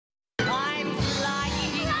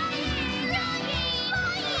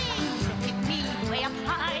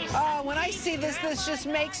see this. This just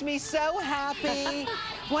makes me so happy.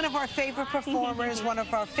 One of our favorite performers, one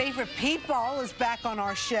of our favorite people is back on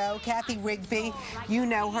our show, Kathy Rigby. You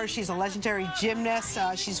know her. She's a legendary gymnast.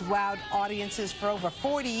 She's wowed audiences for over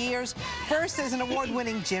 40 years. First as an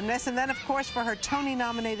award-winning gymnast, and then, of course, for her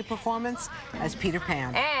Tony-nominated performance as Peter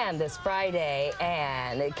Pan. And this Friday,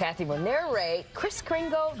 Kathy will narrate Kris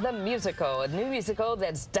Kringle The Musical, a new musical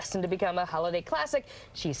that's destined to become a holiday classic.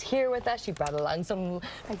 She's here with us. She brought along some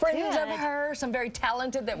friends of hers, some very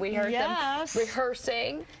talented that we heard them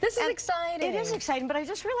rehearsing. This is exciting. It is exciting, but I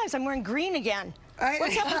just realized I'm wearing green again.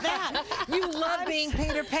 What's up with that? You love being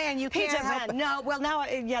Peter Pan. You can't help it. No, well now,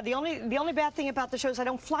 yeah. The only bad thing about the show is I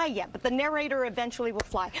don't fly yet, but the narrator eventually will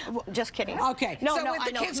fly. Just kidding. Okay. No, so no, when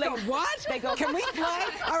the kids go, what? They go, can we play?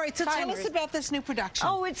 All right. So tell us about this new production.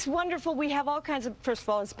 Oh, it's wonderful. We have all kinds of. First of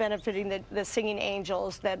all, it's benefiting the Singing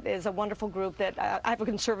Angels. That is a wonderful group. That I have a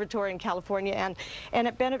conservatory in California, and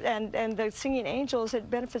the Singing Angels.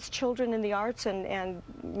 It benefits children in the arts and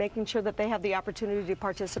making sure that they have the opportunity to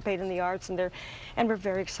participate in the arts, and we're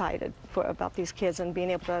very excited about these kids and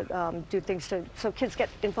being able to do things so kids get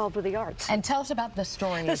involved with the arts. And tell us about the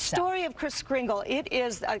story The story of Kris Kringle. It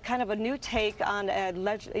is kind of a new take on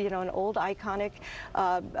an old iconic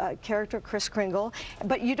character, Kris Kringle.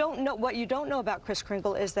 But what you don't know about Kris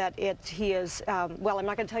Kringle is that he is, well, I'm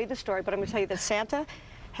not going to tell you the story, but I'm going to tell you that Santa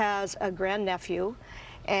has a grandnephew,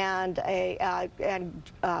 and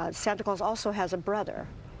Santa Claus also has a brother.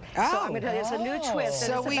 Oh. So I'm going to tell you, it's a new twist.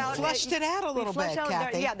 So we fleshed it out a little bit,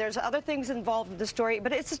 Kathy. Yeah, there's other things involved with the story,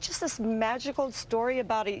 but it's just this magical story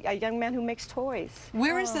about a young man who makes toys.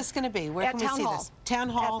 Where is this going to be? Where At can we see this? Town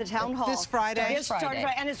Hall. At the Town Hall. This Friday? This Friday.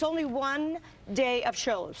 And it's only one day of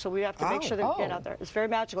shows, so we have to make sure they get out there. It's very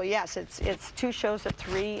magical. Yes, it's 2 shows at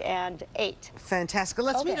 3 and 8. Fantastic.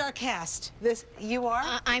 Let's meet our cast. You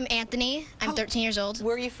are? I'm Anthony. I'm 13 years old.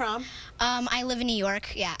 Where are you from? I live in New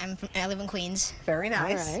York. Yeah, I live in Queens. Very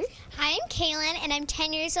nice. All right. Hi, I'm Kaylin, and I'm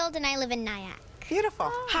 10 years old, and I live in Nyack. Beautiful.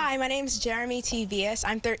 Hi, my name's Jeremy T. Vias.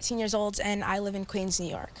 I'm 13 years old, and I live in Queens, New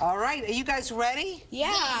York. All right. Are you guys ready?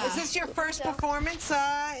 Yeah. Is this your first performance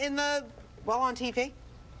on TV?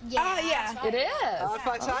 Yeah. Yeah. It is.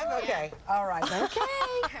 Fun time? Okay. All right. Okay.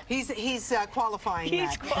 He's qualifying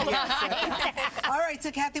He's qualifying. Yes, okay. All right. So,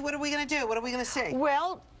 Kathy, what are we going to do? What are we going to see?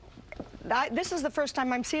 Well, this is the first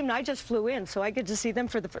time I'm seeing them. I just flew in, so I get to see them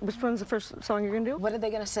for which one's the first song you're going to do? What are they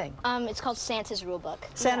going to sing? It's called Santa's Rulebook.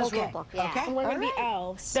 Santa's Rulebook. Yeah. Okay. And we're going to be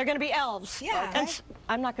elves. They're going to be elves. Yeah. Okay. And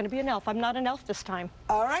I'm not going to be an elf. I'm not an elf this time.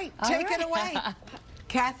 All right. Take it away.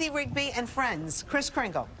 Kathy Rigby and friends. Kris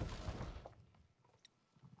Kringle.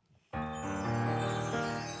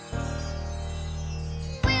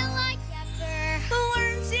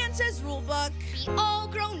 Santa's Rulebook. Be all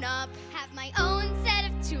grown up, have my own set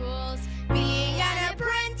of tools, be an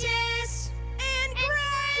apprentice, And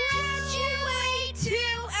graduate to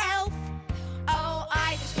elf. Oh,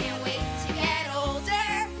 I just can't wait to get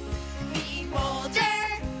older, be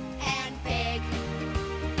bolder and big,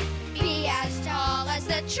 be as tall as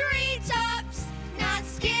the treetops, not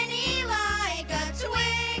skinny like a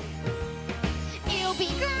twig. It'll be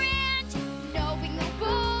grand, no big no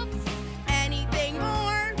boobs, Anything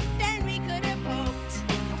more than we could have hoped.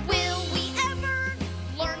 will we ever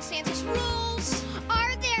learn Santa's rules?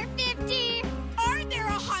 Are there 50? Are there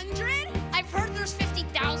 100? I've heard there's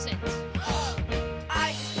 50,000.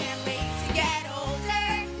 I just can't wait to get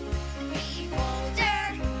older. Be bolder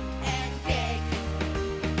and big.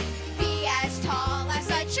 Be as tall as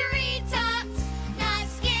the treetops, not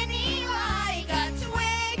skinny like a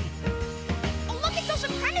twig. Oh, look at those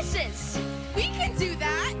apprentices. We can do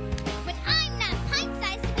that. But I'm not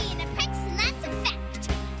pint-sized to be an apprentice, and that's a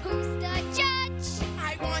fact. Who's the judge?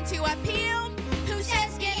 I want to appeal. Who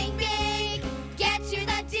says getting big? Get to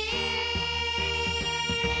the deal.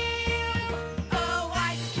 Oh,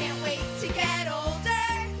 I just can't wait to get older.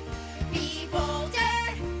 Be bolder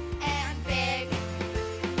and big.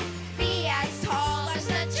 Be as tall as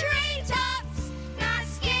the treetops, not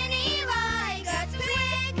skinny like a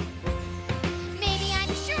twig. Maybe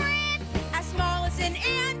I'm shrimp, As small as an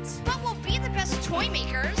ant. but we'll be the best toy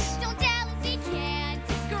makers. Don't tell us he can't.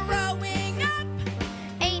 Growing up.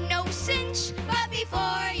 Ain't no cinch, but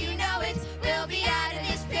before you know it, we'll be out of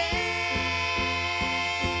this pinch.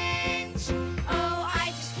 Oh, I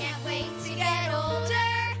just can't wait to get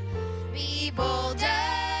older, be bolder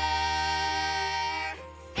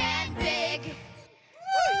and big.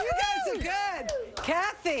 You guys are good.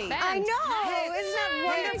 Kathy. I know. Isn't that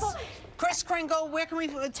wonderful? Kris, Kris Kringle, where can we,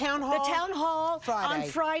 Town Hall? The Town Hall Friday. on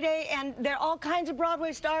Friday, and there are all kinds of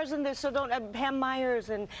Broadway stars in this, so don't, Pam Myers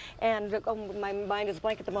and oh, my mind is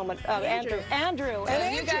blank at the moment, Andrew. And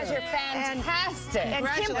you guys are fantastic. And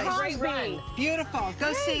Kim Crosby. Beautiful.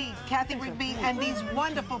 Go see Kathy Rigby and these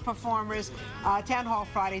wonderful performers. Town Hall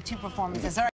Friday, 2 performances. All right.